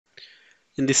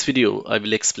In this video, I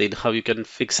will explain how you can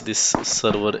fix this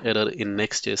server error in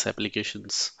Next.js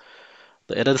applications.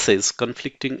 The error says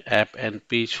conflicting app and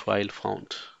page file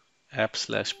found. App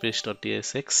slash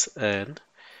page.tsx and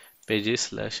pages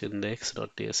slash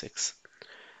index.tsx.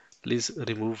 Please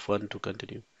remove one to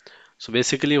continue. So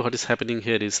basically what is happening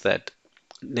here is that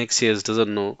Next.js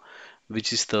doesn't know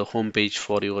which is the home page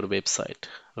for your website.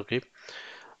 Okay,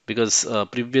 because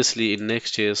previously in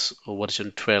Next.js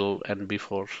version 12 and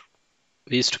before,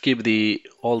 we used to keep the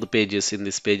all the pages in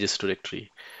this pages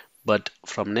directory, but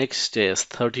from Next.js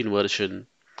 13 version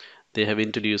they have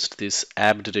introduced this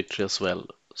app directory as well.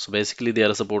 So basically they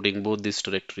are supporting both these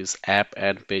directories, app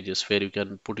and pages, where you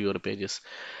can put your pages.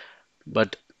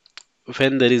 But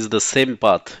when there is the same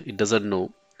path, it doesn't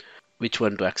know which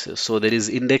one to access. So there is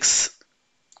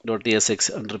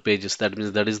index.tsx under pages, that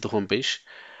means that is the home page.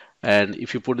 And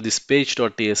if you put this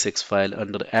page.tsx file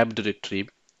under app directory,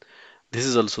 this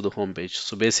is also the home page.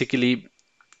 So basically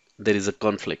there is a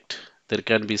conflict. There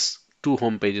can be two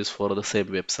home pages for the same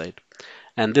website,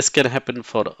 and this can happen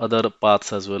for other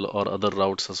paths as well or other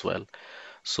routes as well.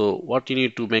 So what you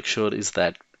need to make sure is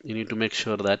that you need to make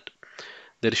sure that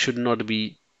there should not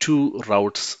be two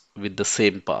routes with the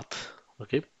same path.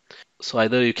 Okay, so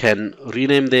either you can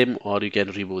rename them or you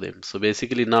can remove them. So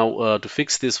basically now to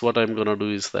fix this, what I'm gonna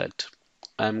do is that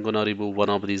I'm gonna remove one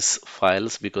of these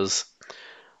files because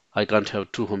I can't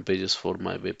have two home pages for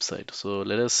my website. So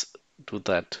let us do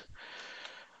that.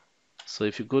 So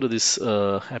if you go to this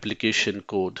application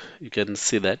code, you can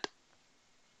see that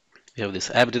we have this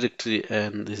app directory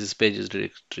and this is pages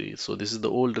directory. So this is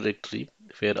the old directory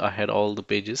where I had all the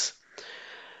pages,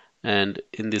 and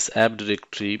in this app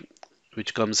directory,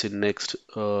 which comes in next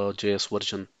JS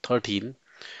version 13,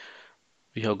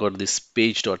 we have got this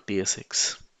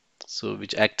page.tsx, so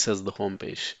which acts as the home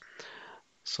page.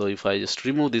 So if I just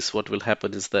remove this, what will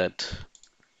happen is that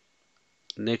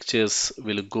Next.js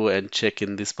will go and check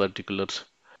in this particular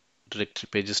directory,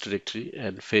 pages directory,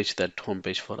 and fetch that home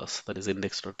page for us, that is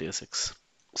index.tsx.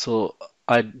 So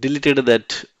I deleted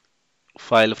that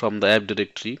file from the app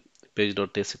directory,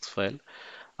 page.tsx file.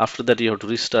 After that, you have to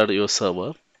restart your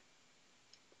server.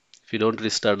 If you don't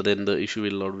restart, then the issue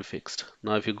will not be fixed.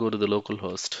 Now if you go to the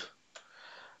localhost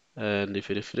and if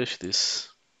you refresh this,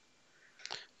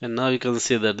 and now you can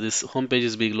see that this home page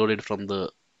is being loaded from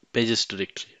the pages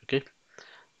directory. Okay,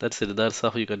 that's it. That's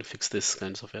how you can fix this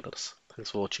kinds of errors. Thanks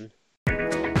for watching.